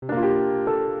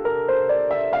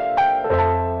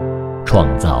创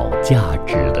造价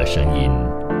值的声音。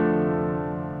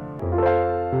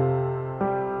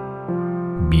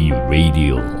Be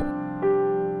Radio。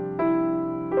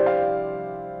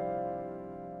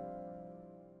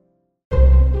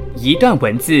一段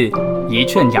文字，一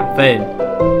寸养分，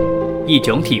一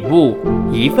种体悟，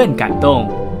一份感动。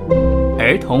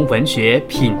儿童文学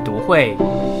品读会，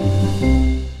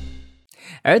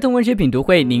儿童文学品读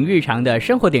会，您日常的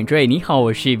生活点缀。你好，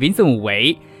我是 Vincent 武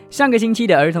维。上个星期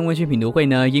的儿童文学品读会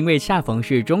呢，因为恰逢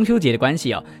是中秋节的关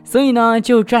系所以呢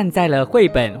就站在了绘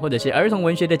本或者是儿童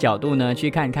文学的角度呢，去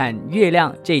看看月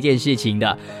亮这件事情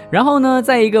的。然后呢，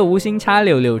在一个无心插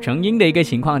柳柳成荫的一个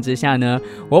情况之下呢，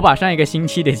我把上一个星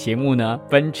期的节目呢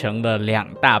分成了2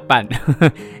大半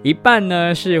一半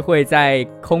呢是会在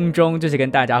空中就是跟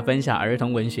大家分享儿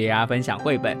童文学啊，分享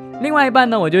绘本，另外一半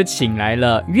呢我就请来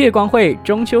了月光会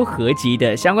中秋合集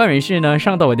的相关人士呢，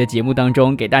上到我的节目当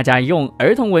中，给大家用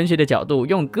儿童文学的角度，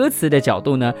用歌词的角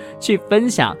度呢，去分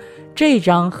享这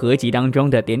张合集当中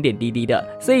的点点滴滴的。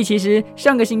所以其实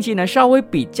上个星期呢，稍微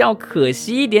比较可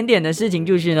惜一点点的事情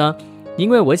就是呢，因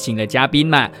为我请了嘉宾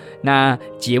嘛，那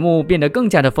节目变得更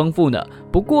加的丰富呢。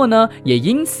不过呢，也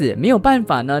因此没有办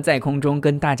法呢，在空中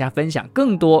跟大家分享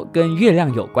更多跟月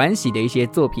亮有关系的一些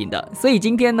作品的。所以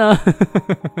今天呢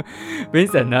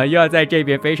Vincent 呢又要在这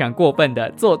边非常过分的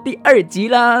做第2集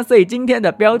啦。所以今天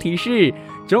的标题是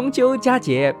中秋佳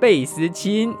节倍思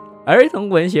亲，儿童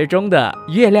文学中的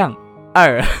月亮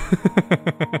2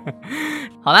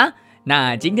好啦，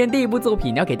那今天第一部作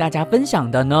品要给大家分享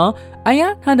的呢，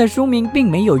它的书名并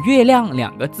没有月亮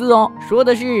2个字说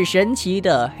的是神奇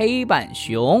的黑板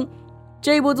熊。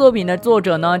这部作品的作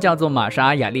者呢叫做玛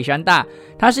莎·亚历山大，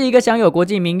他是一个享有国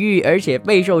际名誉而且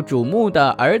备受瞩目的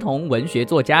儿童文学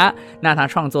作家。那他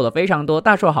创作了非常多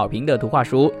大受好评的图画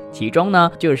书，其中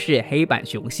呢就是黑板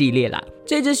熊系列啦。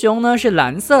这只熊呢是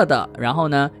蓝色的，然后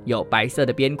呢有白色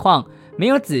的边框，没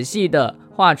有仔细的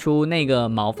画出那个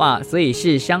毛发，所以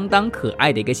是相当可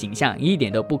爱的一个形象，一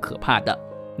点都不可怕的。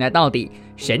那到底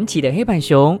神奇的黑板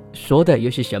熊说的又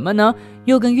是什么呢？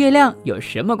又跟月亮有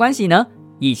什么关系呢？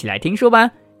一起来听说吧。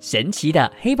神奇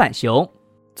的黑板熊，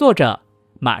作者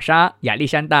玛莎·亚历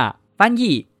山大，翻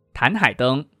译谭海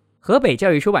登，河北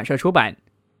教育出版社出版。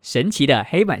神奇的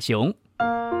黑板熊。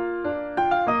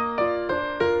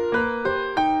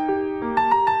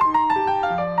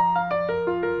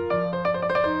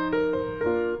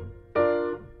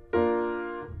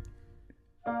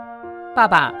爸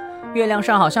爸，月亮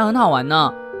上好像很好玩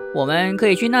呢，我们可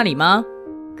以去那里吗？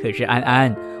可是安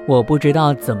安，我不知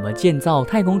道怎么建造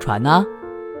太空船啊。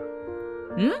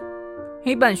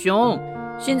黑板熊，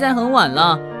现在很晚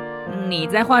了，你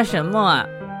在画什么啊？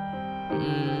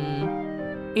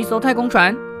一艘太空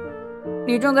船。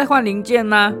你正在换零件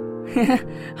吗？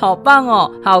好棒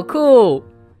哦，好酷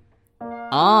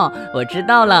哦，我知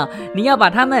道了，你要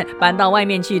把它们搬到外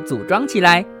面去组装起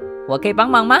来，我可以帮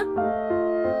忙吗？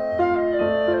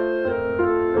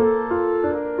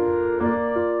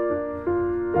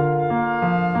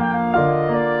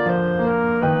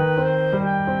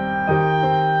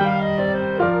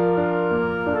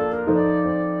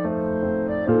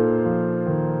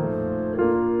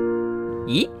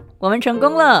咦，我们成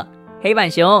功了！黑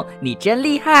板熊，你真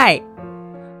厉害！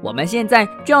我们现在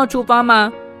就要出发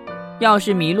吗？要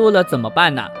是迷路了怎么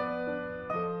办呢？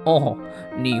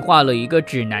你画了一个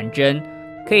指南针，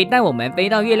可以带我们飞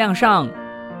到月亮上。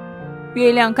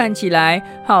月亮看起来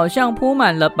好像铺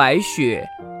满了白雪，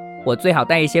我最好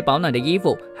带一些保暖的衣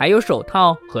服，还有手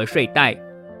套和睡袋。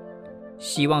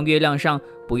希望月亮上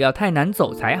不要太难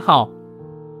走才好。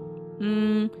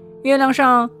月亮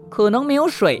上可能没有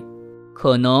水，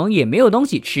可能也没有东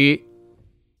西吃。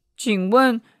请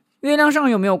问月亮上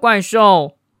有没有怪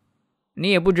兽？你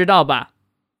也不知道吧？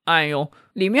哎呦，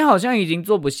里面好像已经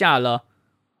坐不下了，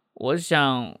我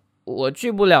想我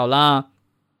去不了啦。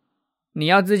你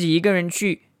要自己一个人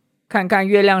去看看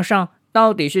月亮上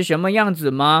到底是什么样子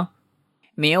吗？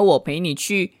没有我陪你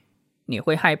去，你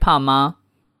会害怕吗？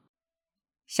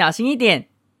小心一点，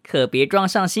可别撞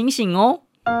上星星哦。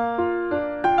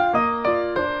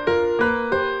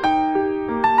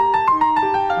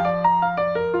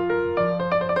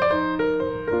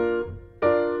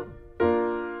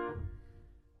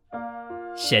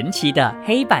神奇的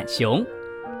黑板熊。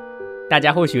大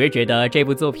家或许会觉得这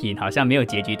部作品好像没有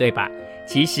结局，对吧？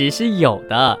其实是有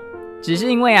的，只是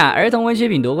因为儿童文学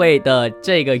品读会的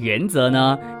这个原则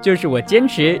呢，就是我坚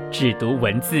持只读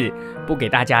文字，不给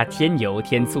大家添油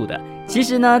添醋的。其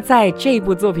实呢，在这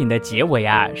部作品的结尾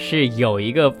是有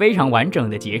一个非常完整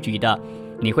的结局的。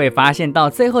你会发现到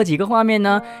最后几个画面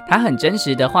呢，它很真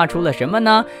实的画出了什么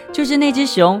呢？就是那只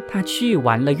熊，它去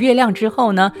完了月亮之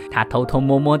后呢，它偷偷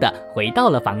摸摸的回到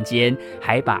了房间，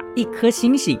还把一颗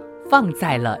星星放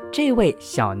在了这位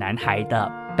小男孩的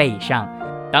背上。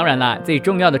当然啦，最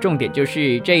重要的重点就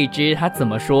是这一只它怎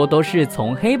么说都是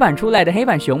从黑板出来的黑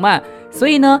板熊嘛，所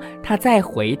以呢，它在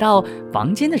回到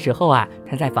房间的时候啊，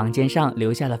它在房间上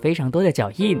留下了非常多的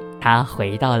脚印，它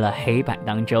回到了黑板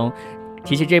当中。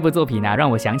其实这部作品呢，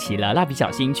让我想起了蜡笔小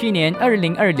新去年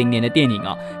2020年的电影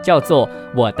叫做《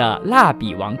我的蜡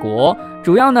笔王国》。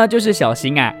主要呢就是小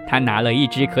新啊，他拿了一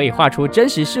支可以画出真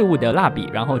实事物的蜡笔，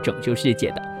然后拯救世界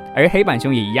的。而黑板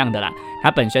熊也一样的啦，它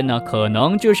本身呢可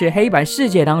能就是黑板世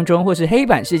界当中或是黑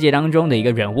板世界当中的一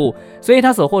个人物，所以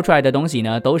他所画出来的东西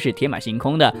呢都是天马行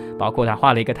空的，包括他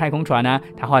画了一个太空船啊，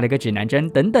他画了一个指南针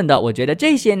等等的。我觉得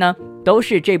这些呢都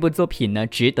是这部作品呢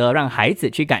值得让孩子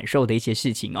去感受的一些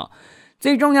事情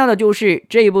最重要的就是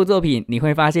这一部作品，你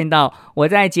会发现到我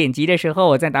在剪辑的时候，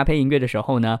我在搭配音乐的时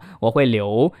候呢，我会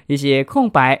留一些空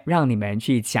白让你们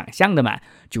去想象的嘛。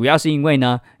主要是因为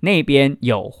呢那边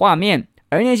有画面，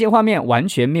而那些画面完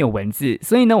全没有文字，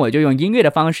所以呢我就用音乐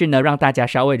的方式呢让大家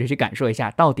稍微的去感受一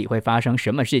下到底会发生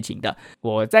什么事情的。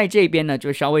我在这边呢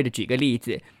就稍微的举个例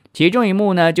子，其中一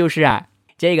幕呢就是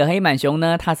这个黑板熊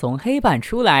呢它从黑板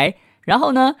出来，然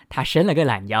后呢它伸了个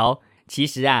懒腰。其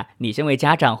实你身为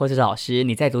家长或者是老师，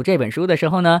你在读这本书的时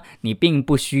候呢，你并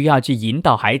不需要去引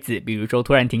导孩子，比如说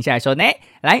突然停下来说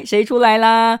来谁出来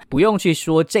啦，不用去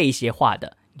说这些话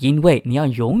的，因为你要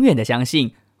永远的相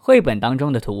信绘本当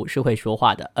中的图是会说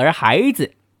话的，而孩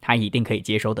子他一定可以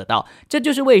接收得到。这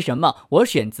就是为什么我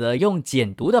选择用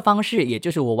简读的方式，也就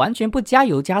是我完全不加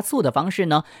油加醋的方式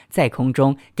呢，在空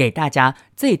中给大家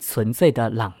最纯粹的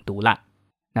朗读啦。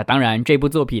那当然这部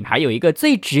作品还有一个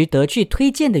最值得去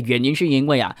推荐的原因，是因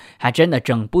为它真的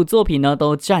整部作品呢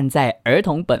都站在儿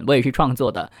童本位去创作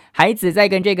的。孩子在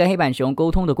跟这个黑板熊沟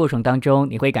通的过程当中，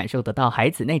你会感受得到孩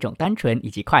子那种单纯以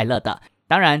及快乐的。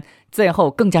当然最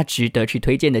后更加值得去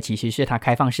推荐的其实是它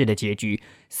开放式的结局。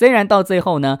虽然到最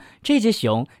后呢这只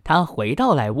熊它回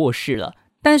到来卧室了，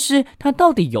但是它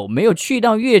到底有没有去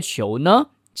到月球呢？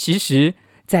其实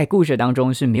在故事当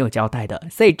中是没有交代的，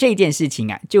所以这件事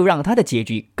情就让它的结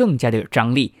局更加的有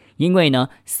张力，因为呢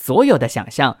所有的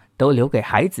想象都留给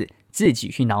孩子自己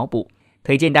去脑补。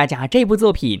推荐大家这部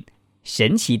作品《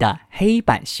神奇的黑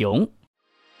板熊》，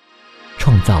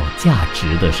创造价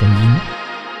值的声音。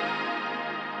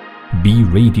B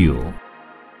Radio。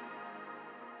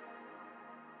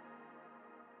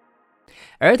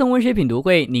儿童文学品读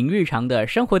会，您日常的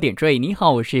生活点缀。你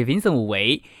好，我是 Vincent 武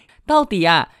维。到底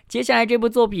接下来这部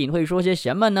作品会说些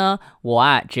什么呢？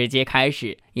我直接开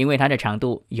始，因为它的长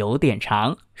度有点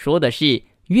长，说的是《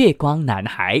月光男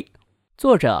孩》，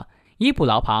作者伊普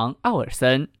劳庞·奥尔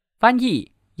森，翻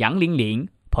译杨玲玲、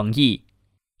彭毅，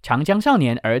长江少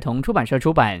年儿童出版社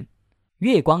出版。《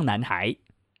月光男孩》。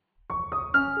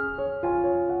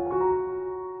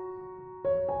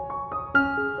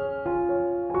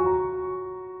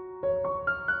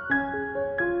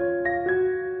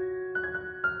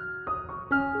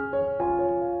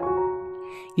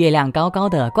月亮高高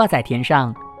的挂在天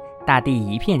上，大地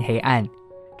一片黑暗，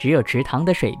只有池塘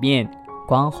的水面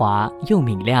光滑又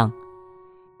明亮。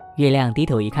月亮低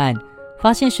头一看，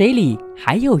发现水里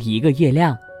还有一个月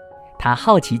亮，他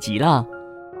好奇极了。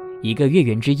一个月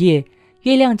圆之夜，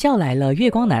月亮叫来了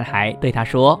月光男孩，对他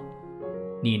说：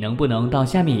你能不能到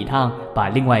下面一趟，把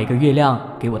另外一个月亮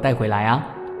给我带回来啊？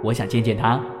我想见见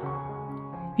他。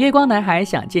月光男孩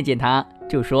想见见他，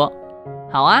就说：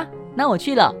好啊，那我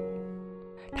去了。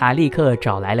他立刻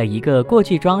找来了一个过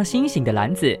去装星星的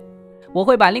篮子，我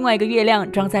会把另外一个月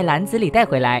亮装在篮子里带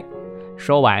回来。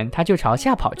说完他就朝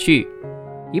下跑去，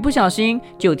一不小心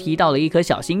就踢到了一颗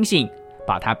小星星，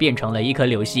把它变成了一颗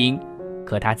流星，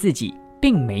可他自己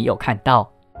并没有看到。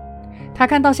他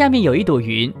看到下面有一朵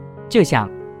云，就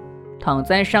想躺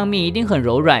在上面一定很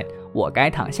柔软，我该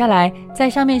躺下来在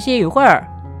上面歇一会儿。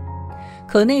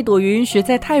可那朵云实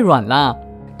在太软了，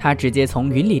他直接从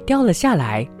云里掉了下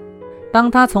来。当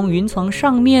他从云层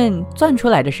上面钻出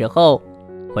来的时候，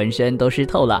浑身都湿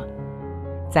透了。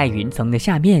在云层的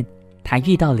下面，他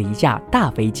遇到了一架大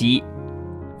飞机。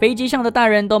飞机上的大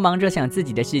人都忙着想自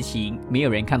己的事情，没有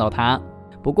人看到他。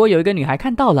不过有一个女孩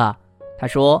看到了，她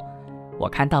说：我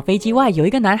看到飞机外有一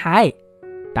个男孩。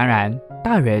当然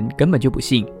大人根本就不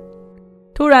信。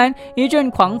突然一阵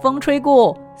狂风吹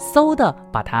过，嗖的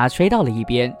把他吹到了一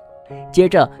边，接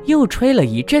着又吹了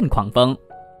一阵狂风，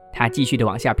他继续的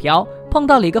往下飘，碰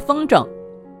到了一个风筝。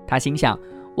他心想，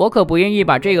我可不愿意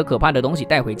把这个可怕的东西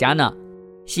带回家呢。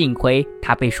幸亏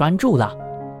他被拴住了。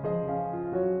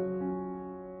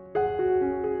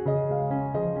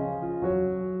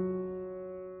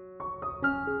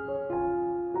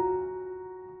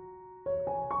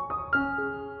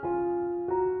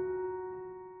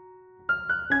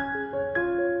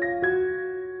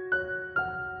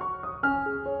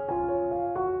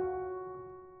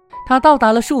他到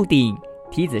达了树顶，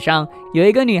梯子上有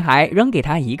一个女孩扔给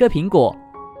他一个苹果，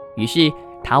于是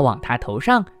他往她头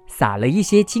上撒了一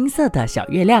些金色的小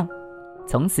月亮，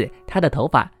从此他的头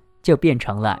发就变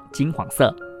成了金黄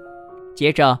色。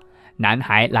接着男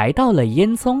孩来到了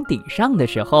烟囱顶上的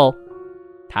时候，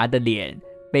他的脸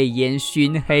被烟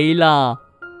熏黑了。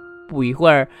不一会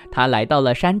儿，他来到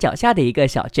了山脚下的一个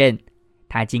小镇，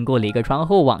他经过了一个窗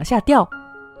户往下掉。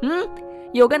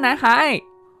有个男孩。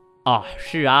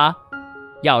是啊，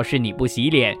要是你不洗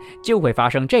脸，就会发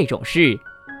生这种事。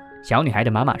小女孩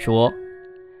的妈妈说。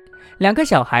两个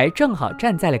小孩正好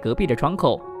站在了隔壁的窗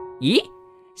口。咦，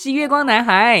是月光男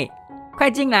孩，快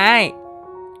进来。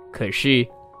可是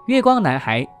月光男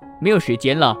孩没有时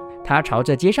间了，他朝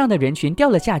着街上的人群掉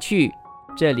了下去。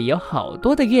这里有好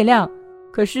多的月亮，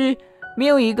可是没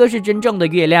有一个是真正的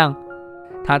月亮。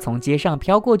他从街上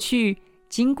飘过去，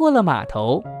经过了码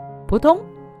头，扑通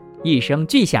一声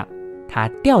巨响，他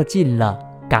掉进了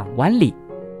港湾里。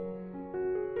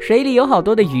水里有好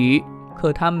多的鱼，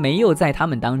可他没有在它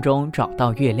们当中找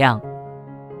到月亮。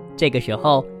这个时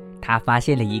候，他发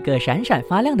现了一个闪闪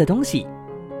发亮的东西，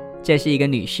这是一个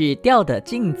女士掉的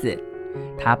镜子。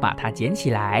他把它捡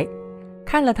起来，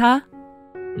看了它。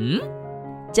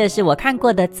这是我看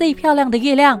过的最漂亮的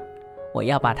月亮，我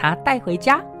要把它带回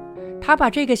家。他把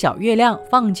这个小月亮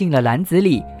放进了篮子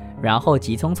里，然后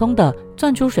急匆匆地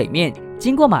钻出水面，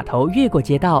经过码头，越过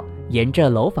街道，沿着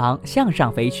楼房向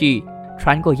上飞去，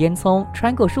穿过烟囱，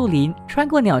穿过树林，穿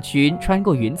过鸟群，穿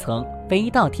过云层，飞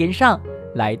到天上，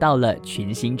来到了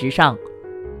群星之上，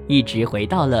一直回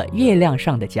到了月亮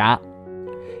上的家。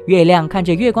月亮看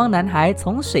着月光男孩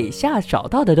从水下找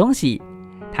到的东西，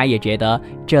他也觉得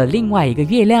这另外一个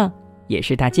月亮也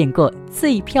是他见过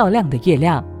最漂亮的月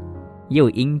亮，又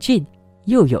英俊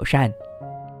又友善。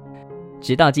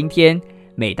直到今天，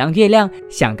每当月亮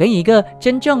想跟一个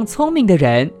真正聪明的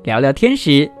人聊聊天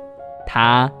时，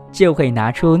他就会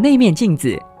拿出那面镜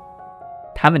子，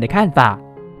他们的看法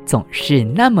总是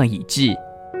那么一致。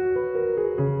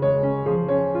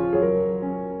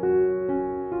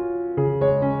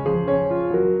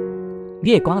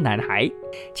月光男孩，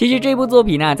其实这部作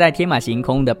品呢，在天马行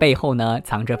空的背后呢，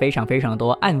藏着非常非常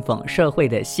多暗讽社会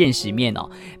的现实面哦。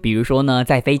比如说呢，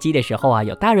在飞机的时候啊，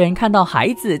有大人看到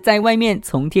孩子在外面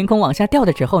从天空往下掉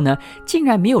的时候呢，竟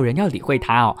然没有人要理会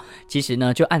他哦。其实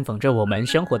呢，就暗讽着我们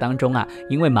生活当中啊，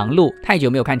因为忙碌太久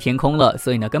没有看天空了，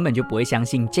所以呢，根本就不会相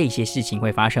信这些事情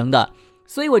会发生的。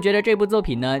所以我觉得这部作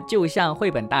品呢，就像绘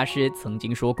本大师曾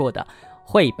经说过的，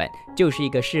绘本就是一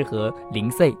个适合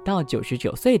0岁到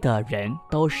99岁的人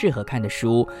都适合看的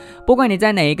书。不管你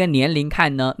在哪一个年龄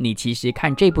看呢，你其实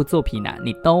看这部作品呢，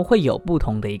你都会有不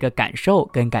同的一个感受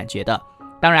跟感觉的。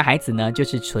当然孩子呢，就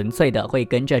是纯粹的会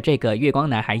跟着这个月光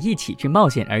男孩一起去冒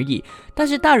险而已，但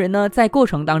是大人呢，在过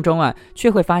程当中啊，却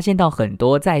会发现到很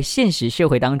多在现实社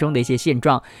会当中的一些现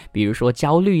状，比如说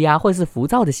焦虑呀，或是浮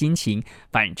躁的心情。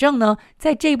反正呢，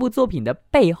在这部作品的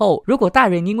背后，如果大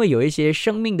人因为有一些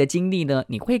生命的经历呢，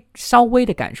你会稍微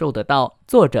的感受得到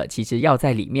作者其实要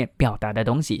在里面表达的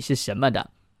东西是什么的。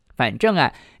反正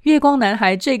啊，月光男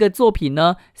孩这个作品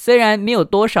呢，虽然没有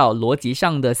多少逻辑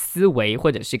上的思维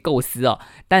或者是构思哦，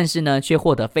但是呢，却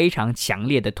获得非常强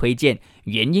烈的推荐。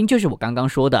原因就是我刚刚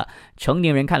说的，成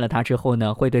年人看了它之后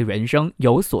呢，会对人生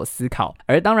有所思考。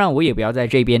而当然，我也不要在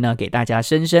这边呢，给大家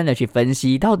深深的去分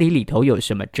析到底里头有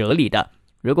什么哲理的。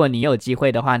如果你有机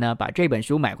会的话呢，把这本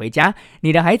书买回家，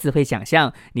你的孩子会想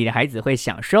象，你的孩子会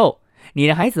享受，你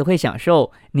的孩子会享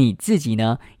受，你自己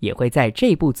呢也会在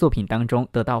这部作品当中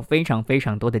得到非常非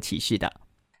常多的启示的。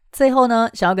最后呢，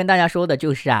想要跟大家说的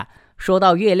就是啊，说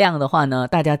到月亮的话呢，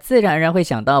大家自然而然会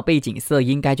想到背景色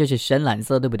应该就是深蓝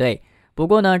色，对不对？不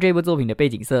过呢，这部作品的背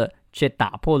景色却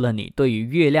打破了你对于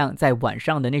月亮在晚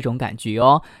上的那种感觉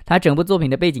哦。它整部作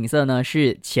品的背景色呢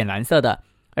是浅蓝色的，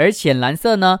而浅蓝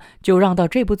色呢就让到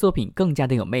这部作品更加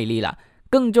的有魅力了。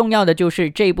更重要的就是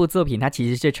这部作品它其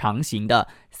实是长形的，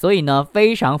所以呢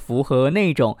非常符合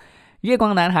那种月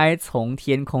光男孩从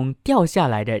天空掉下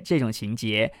来的这种情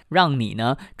节，让你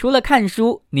呢除了看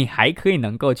书，你还可以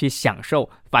能够去享受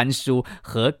翻书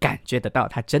和感觉得到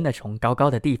它真的从高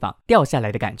高的地方掉下来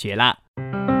的感觉啦。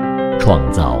创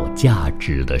造价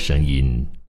值的声音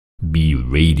Be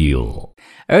Radio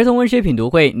儿童文学品读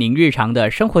会，您日常的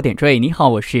生活点缀。你好，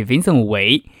我是 Vincent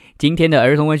韦。今天的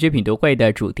儿童文学品读会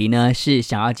的主题呢，是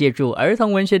想要借助儿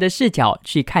童文学的视角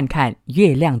去看看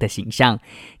月亮的形象。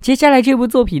接下来这部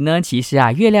作品呢，其实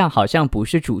啊，月亮好像不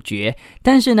是主角，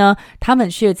但是呢，他们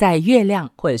却在月亮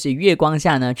或者是月光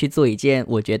下呢，去做一件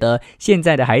我觉得现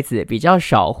在的孩子比较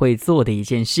少会做的一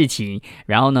件事情，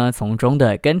然后呢，从中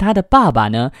的跟他的爸爸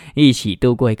呢，一起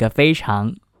度过一个非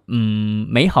常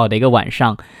美好的一个晚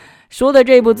上。说的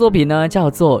这部作品呢，叫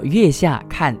做《月下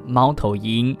看猫头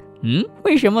鹰》。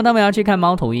为什么他们要去看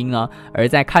猫头鹰呢？而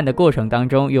在看的过程当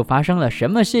中，又发生了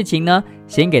什么事情呢？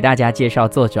先给大家介绍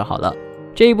作者好了。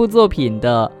这一部作品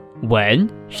的文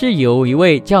是由一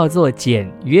位叫做简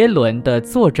约伦的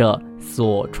作者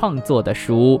所创作的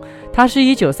书。他是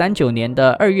1939年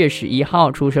的2月11号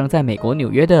出生在美国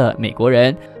纽约的美国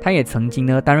人。他也曾经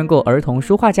呢担任过儿童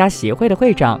书画家协会的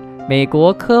会长、美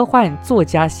国科幻作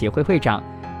家协会会长，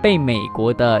被美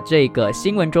国的这个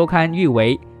新闻周刊誉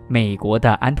为美国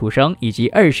的安徒生以及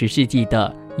20世纪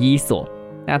的伊索。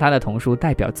那他的童书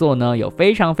代表作呢有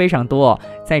非常非常多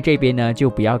在这边呢就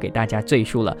不要给大家赘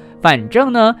述了，反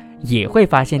正呢也会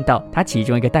发现到他其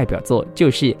中一个代表作就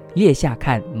是《月下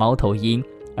看猫头鹰》，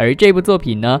而这部作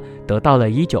品呢得到了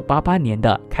1988年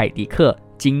的凯迪克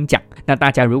金奖。那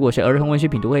大家如果是儿童文学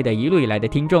品读会的一路以来的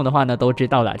听众的话呢，都知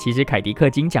道了，其实凯迪克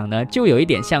金奖呢就有一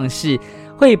点像是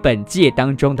绘本界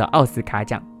当中的奥斯卡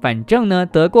奖。反正呢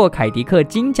得过凯迪克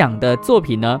金奖的作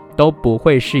品呢都不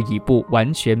会是一部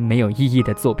完全没有意义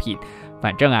的作品。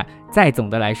反正再总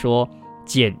的来说，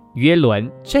简约伦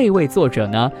这位作者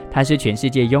呢，他是全世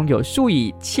界拥有数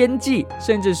以千计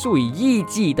甚至数以亿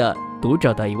计的读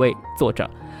者的一位作者。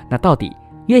那到底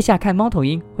月下看猫头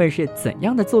鹰会是怎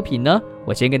样的作品呢？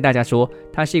我先跟大家说，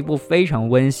它是一部非常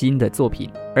温馨的作品，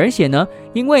而且呢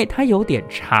因为它有点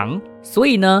长，所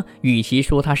以呢与其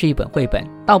说它是一本绘本，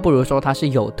倒不如说它是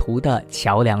有图的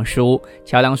桥梁书。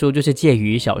桥梁书就是介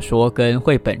于小说跟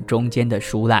绘本中间的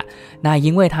书啦。那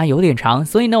因为它有点长，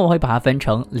所以呢我会把它分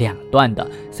成2段的，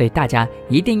所以大家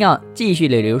一定要继续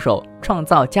的留守创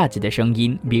造价值的声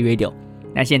音 Be Radio。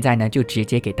 那现在呢就直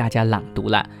接给大家朗读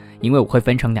啦，因为我会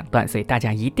分成2段，所以大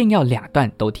家一定要2段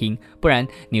都听，不然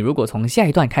你如果从下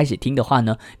一段开始听的话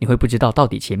呢，你会不知道到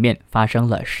底前面发生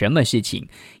了什么事情。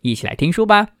一起来听书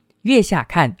吧。月下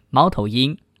看猫头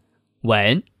鹰，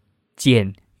文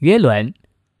简约伦，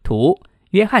图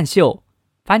约翰秀，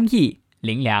翻译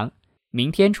林良，明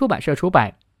天出版社出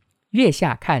版。月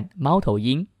下看猫头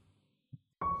鹰。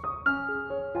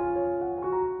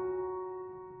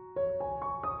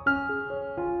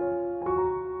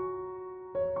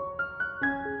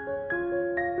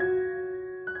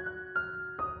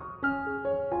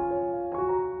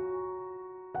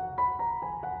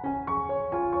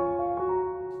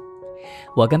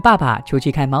我跟爸爸出去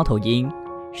看猫头鹰，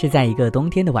是在一个冬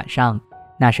天的晚上，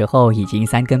那时候已经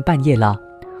3更半夜了，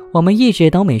我们一直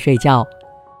都没睡觉。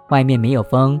外面没有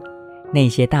风，那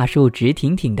些大树直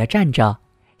挺挺地站着，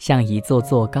像一座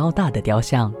座高大的雕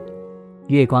像。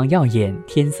月光耀眼，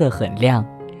天色很亮，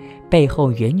背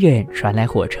后远远传来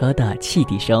火车的汽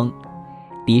笛声，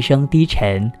笛声低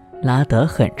沉，拉得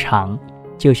很长，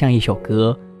就像一首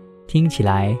歌，听起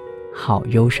来好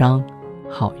忧伤，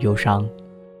好忧伤。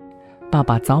爸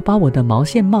爸早把我的毛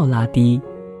线帽拉低，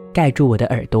盖住我的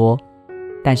耳朵，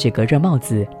但是隔着帽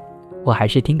子，我还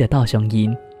是听得到声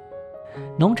音。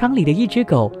农场里的一只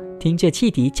狗听着汽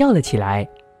笛叫了起来，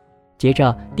接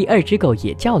着第2只狗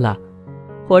也叫了。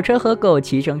火车和狗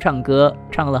齐声唱歌，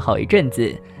唱了好一阵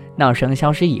子，闹声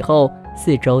消失以后，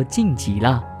四周静极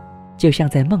了，就像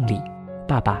在梦里。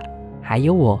爸爸还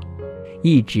有我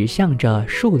一直向着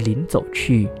树林走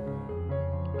去。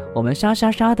我们沙沙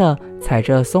沙地踩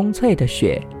着松脆的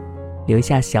雪，留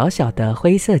下小小的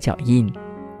灰色脚印。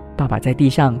爸爸在地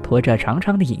上拖着长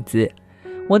长的影子，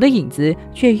我的影子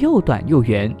却又短又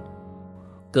圆。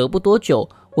隔不多久，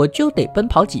我就得奔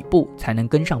跑几步才能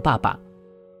跟上爸爸。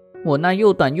我那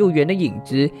又短又圆的影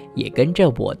子也跟着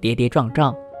我跌跌撞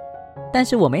撞，但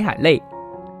是我没喊累。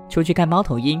出去看猫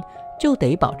头鹰就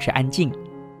得保持安静，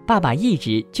爸爸一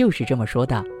直就是这么说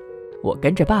的。我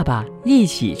跟着爸爸一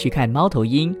起去看猫头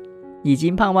鹰，已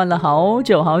经盼望了好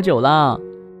久好久了。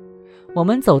我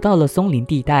们走到了松林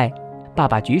地带，爸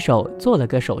爸举手做了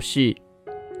个手势。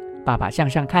爸爸向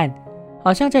上看，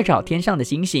好像在找天上的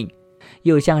星星，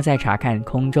又像在查看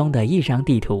空中的一张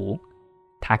地图。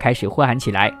他开始呼喊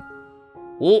起来，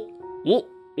呜呜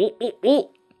呜呜呜，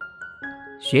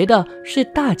学的是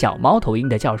大脚猫头鹰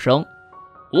的叫声，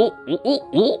呜呜呜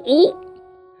呜呜。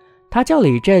他叫了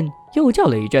一阵，又叫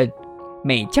了一阵，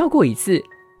每叫过一次，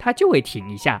他就会停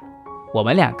一下。我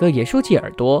们2个也竖起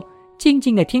耳朵，静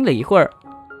静地听了一会儿。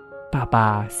爸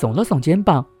爸耸了耸肩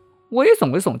膀，我也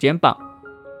耸了耸肩膀。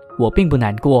我并不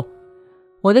难过，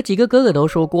我的几个哥哥都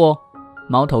说过，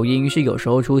猫头鹰是有时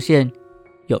候出现，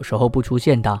有时候不出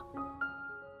现的。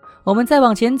我们再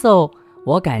往前走，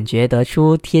我感觉得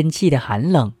出天气的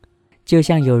寒冷，就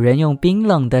像有人用冰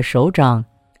冷的手掌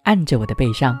按着我的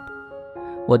背上。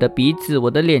我的鼻子，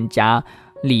我的脸颊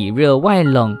里热外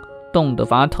冷，冻得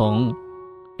发疼。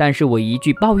但是我一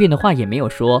句抱怨的话也没有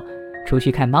说。出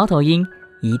去看猫头鹰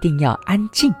一定要安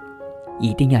静，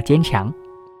一定要坚强。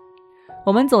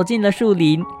我们走进了树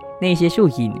林，那些树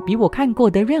影比我看过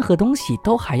的任何东西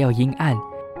都还要阴暗，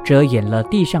遮掩了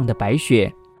地上的白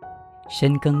雪。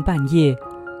深更半夜，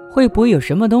会不会有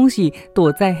什么东西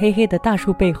躲在黑黑的大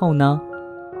树背后呢？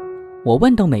我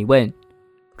问都没问，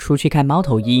出去看猫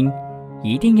头鹰，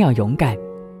一定要勇敢。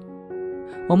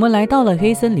我们来到了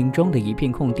黑森林中的一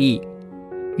片空地，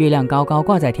月亮高高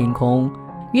挂在天空，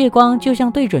月光就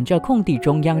像对准这空地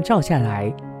中央照下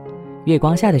来。月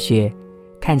光下的雪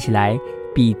看起来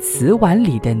比瓷碗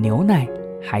里的牛奶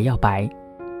还要白。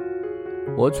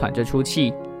我喘着粗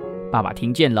气，爸爸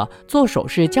听见了，做手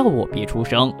势叫我别出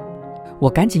声。我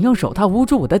赶紧用手套捂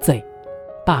住我的嘴，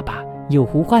爸爸又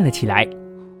呼唤了起来，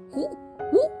呼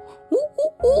呼呼呼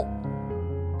呼。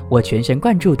我全神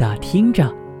贯注地听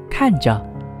着看着，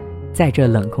在这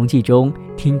冷空气中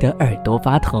听得耳朵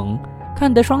发疼，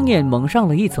看得双眼蒙上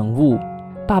了一层雾。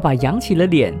爸爸扬起了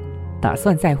脸，打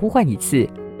算再呼唤一次，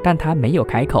但他没有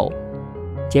开口。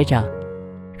接着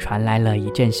传来了一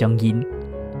阵声音，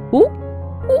呼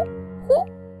呼呼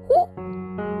呼。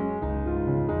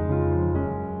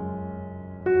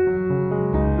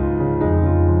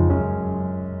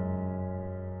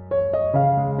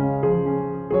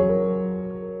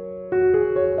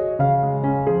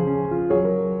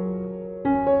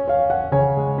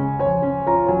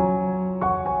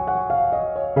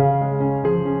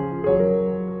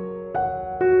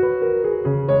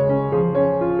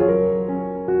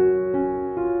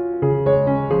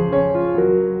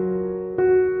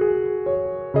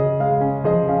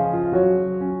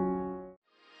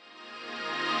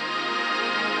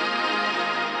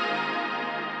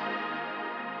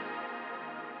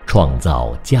创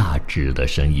造价值的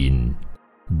声音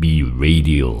 ，Be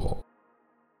Radio。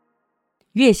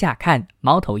月下看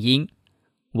猫头鹰，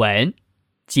文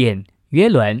简约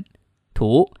伦，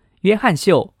图约翰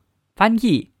秀，翻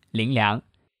译林良，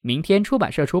明天出版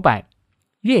社出版。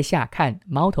月下看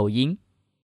猫头鹰。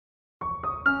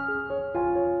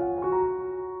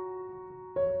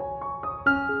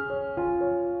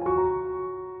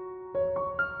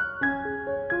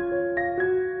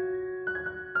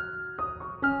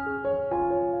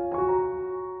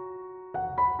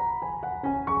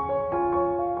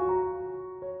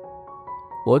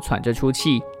我喘着粗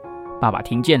气，爸爸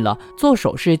听见了，做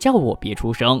手势叫我别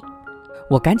出声。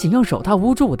我赶紧用手套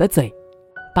捂住我的嘴，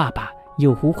爸爸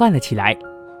又呼唤了起来，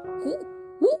呼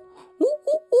呼呼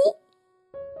呼呼。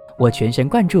我全神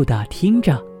贯注地听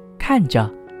着看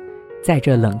着，在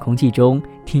这冷空气中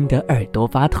听得耳朵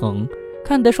发疼，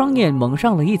看得双眼蒙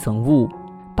上了一层雾。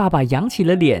爸爸扬起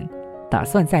了脸，打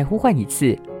算再呼唤一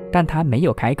次，但他没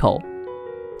有开口。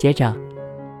接着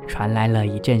传来了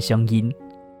一阵声音，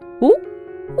呼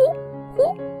呼呼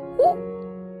呼。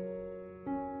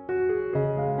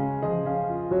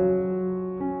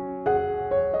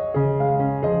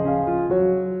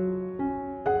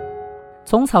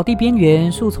从草地边缘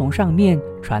树丛上面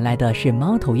传来的是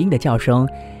猫头鹰的叫声，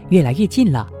越来越近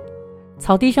了。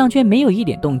草地上却没有一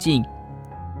点动静。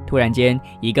突然间，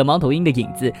一个猫头鹰的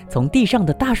影子从地上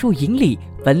的大树影里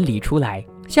分离出来，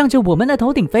向着我们的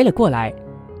头顶飞了过来。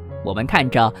我们看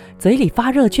着，嘴里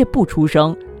发热却不出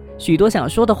声，许多想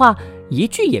说的话一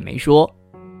句也没说。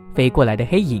飞过来的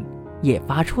黑影也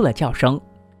发出了叫声。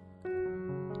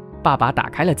爸爸打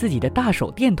开了自己的大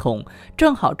手电筒，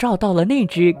正好照到了那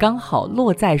只刚好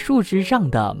落在树枝上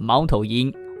的猫头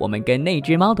鹰。我们跟那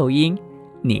只猫头鹰，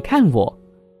你看我，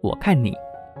我看你，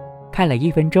看了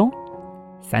1分钟、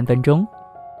3分钟，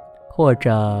或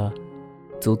者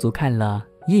足足看了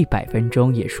100分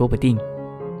钟也说不定。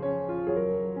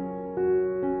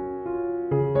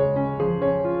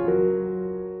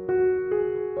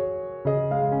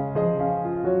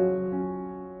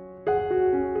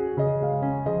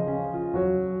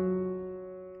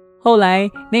后来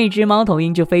那只猫头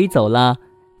鹰就飞走了，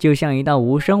就像一道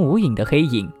无声无影的黑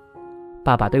影。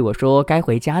爸爸对我说该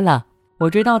回家了。我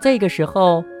知道这个时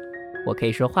候我可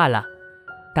以说话了，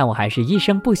但我还是一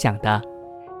声不响的，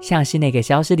像是那个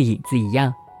消失的影子一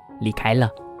样离开了。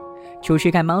出去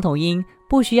看猫头鹰，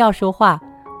不需要说话，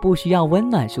不需要温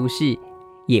暖舒适，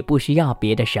也不需要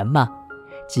别的什么，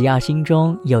只要心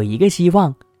中有一个希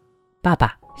望。爸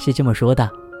爸是这么说的，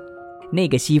那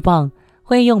个希望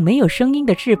会用没有声音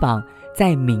的翅膀，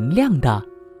在明亮的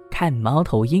看猫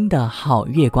头鹰的好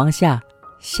月光下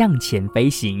向前飞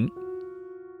行。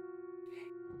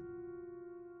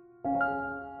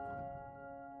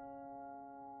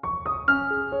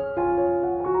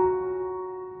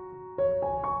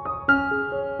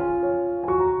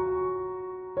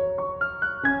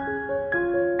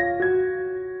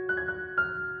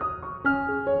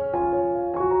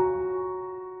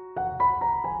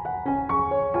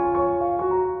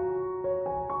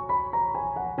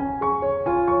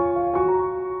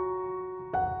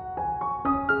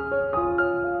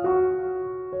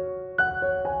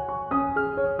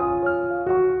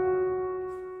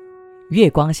月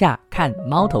光下看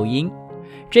猫头鹰。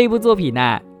这一部作品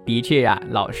呢，的确啊，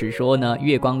老实说呢，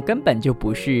月光根本就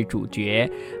不是主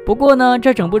角。不过呢，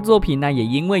这整部作品呢，也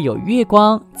因为有月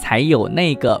光，才有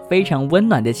那个非常温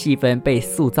暖的气氛被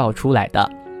塑造出来的。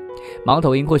猫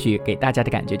头鹰或许给大家的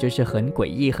感觉就是很诡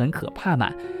异、很可怕嘛，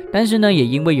但是呢，也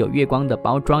因为有月光的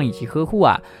包装以及呵护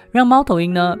啊，让猫头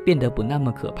鹰呢变得不那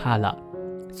么可怕了。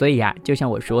所以啊，就像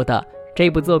我说的，这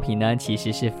部作品呢，其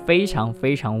实是非常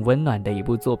非常温暖的一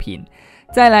部作品。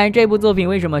再来，这部作品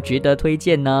为什么值得推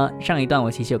荐呢？上一段我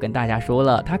其实有跟大家说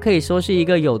了，它可以说是一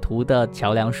个有图的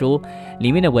桥梁书，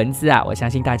里面的文字啊，我相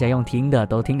信大家用听的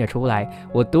都听得出来，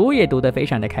我读也读得非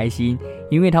常的开心，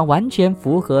因为它完全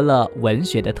符合了文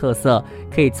学的特色，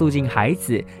可以促进孩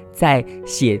子在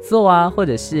写作啊，或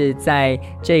者是在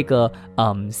这个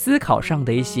思考上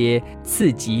的一些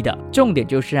刺激的。重点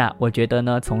就是啊，我觉得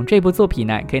呢，从这部作品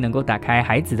呢，可以能够打开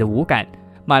孩子的五感。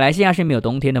马来西亚是没有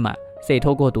冬天的嘛，所以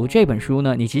透过读这本书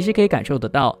呢，你其实可以感受得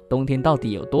到冬天到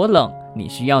底有多冷。你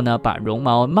需要呢把绒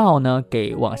毛帽呢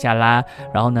给往下拉，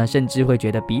然后呢甚至会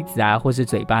觉得鼻子啊或是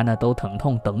嘴巴呢都疼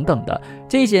痛等等的，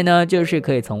这些呢就是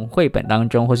可以从绘本当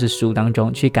中或是书当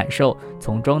中去感受，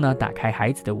从中呢打开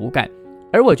孩子的五感。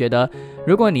而我觉得，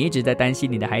如果你一直在担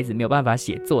心你的孩子没有办法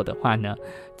写作的话呢，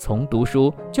从读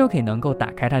书就可以能够打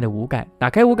开他的五感，打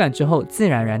开五感之后，自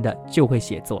然而然的就会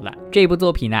写作了。这部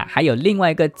作品呢，还有另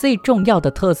外一个最重要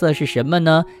的特色是什么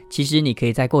呢？其实你可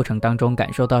以在过程当中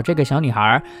感受到这个小女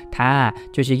孩，她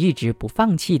就是一直不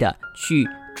放弃的去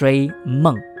追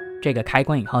梦。这个开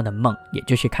关以后的梦，也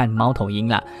就是看猫头鹰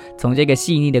啦。从这个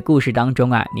细腻的故事当中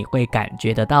啊，你会感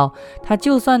觉得到，他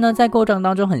就算呢在过程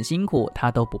当中很辛苦，他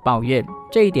都不抱怨。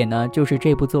这一点呢，就是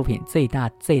这部作品最大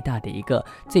的一个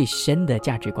最深的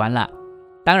价值观啦。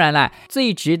当然啦，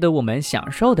最值得我们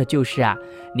享受的就是啊，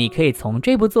你可以从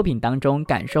这部作品当中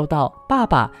感受到爸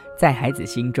爸在孩子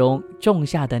心中种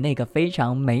下的那个非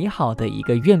常美好的一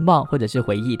个愿望或者是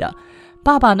回忆的。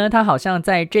爸爸呢，他好像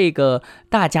在这个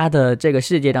大家的这个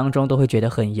世界当中都会觉得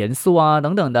很严肃啊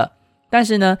等等的，但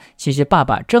是呢，其实爸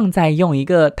爸正在用一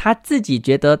个他自己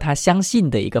觉得他相信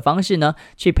的一个方式呢，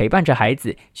去陪伴着孩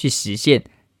子去实现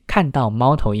看到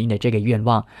猫头鹰的这个愿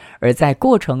望，而在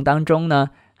过程当中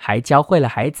呢，还教会了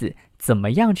孩子怎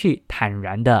么样去坦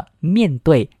然的面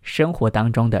对生活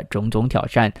当中的种种挑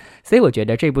战。所以我觉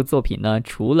得这部作品呢，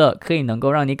除了可以能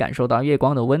够让你感受到月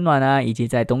光的温暖啊，以及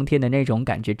在冬天的那种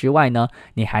感觉之外呢，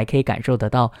你还可以感受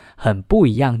得到很不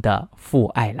一样的父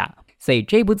爱啦。所以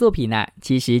这部作品呢，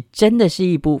其实真的是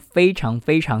一部非常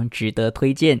非常值得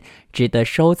推荐、值得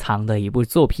收藏的一部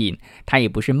作品。它也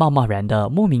不是贸贸然的、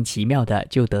莫名其妙的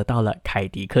就得到了凯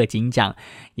迪克金奖，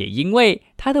也因为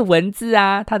它的文字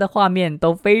啊、它的画面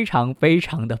都非常非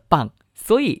常的棒，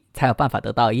所以才有办法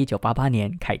得到1988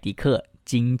年凯迪克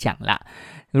金奖啦。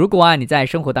如果啊你在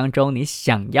生活当中你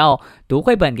想要读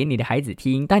绘本给你的孩子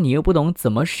听，但你又不懂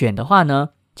怎么选的话呢，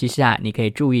其实啊，你可以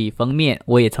注意封面，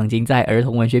我也曾经在儿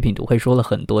童文学品读会说了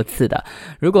很多次的。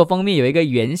如果封面有一个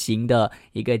圆形的、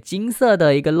一个金色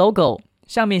的一个 logo，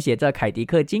 上面写着凯迪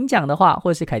克金奖的话，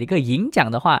或是凯迪克银奖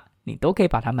的话，你都可以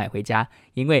把它买回家，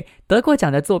因为得过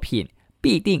奖的作品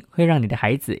必定会让你的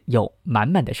孩子有满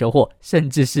满的收获，甚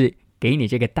至是给你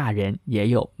这个大人也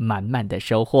有满满的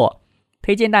收获。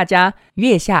推荐大家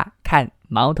月下看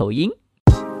猫头鹰，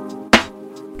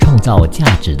创造价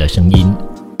值的声音。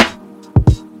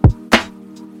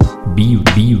B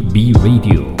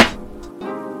Radio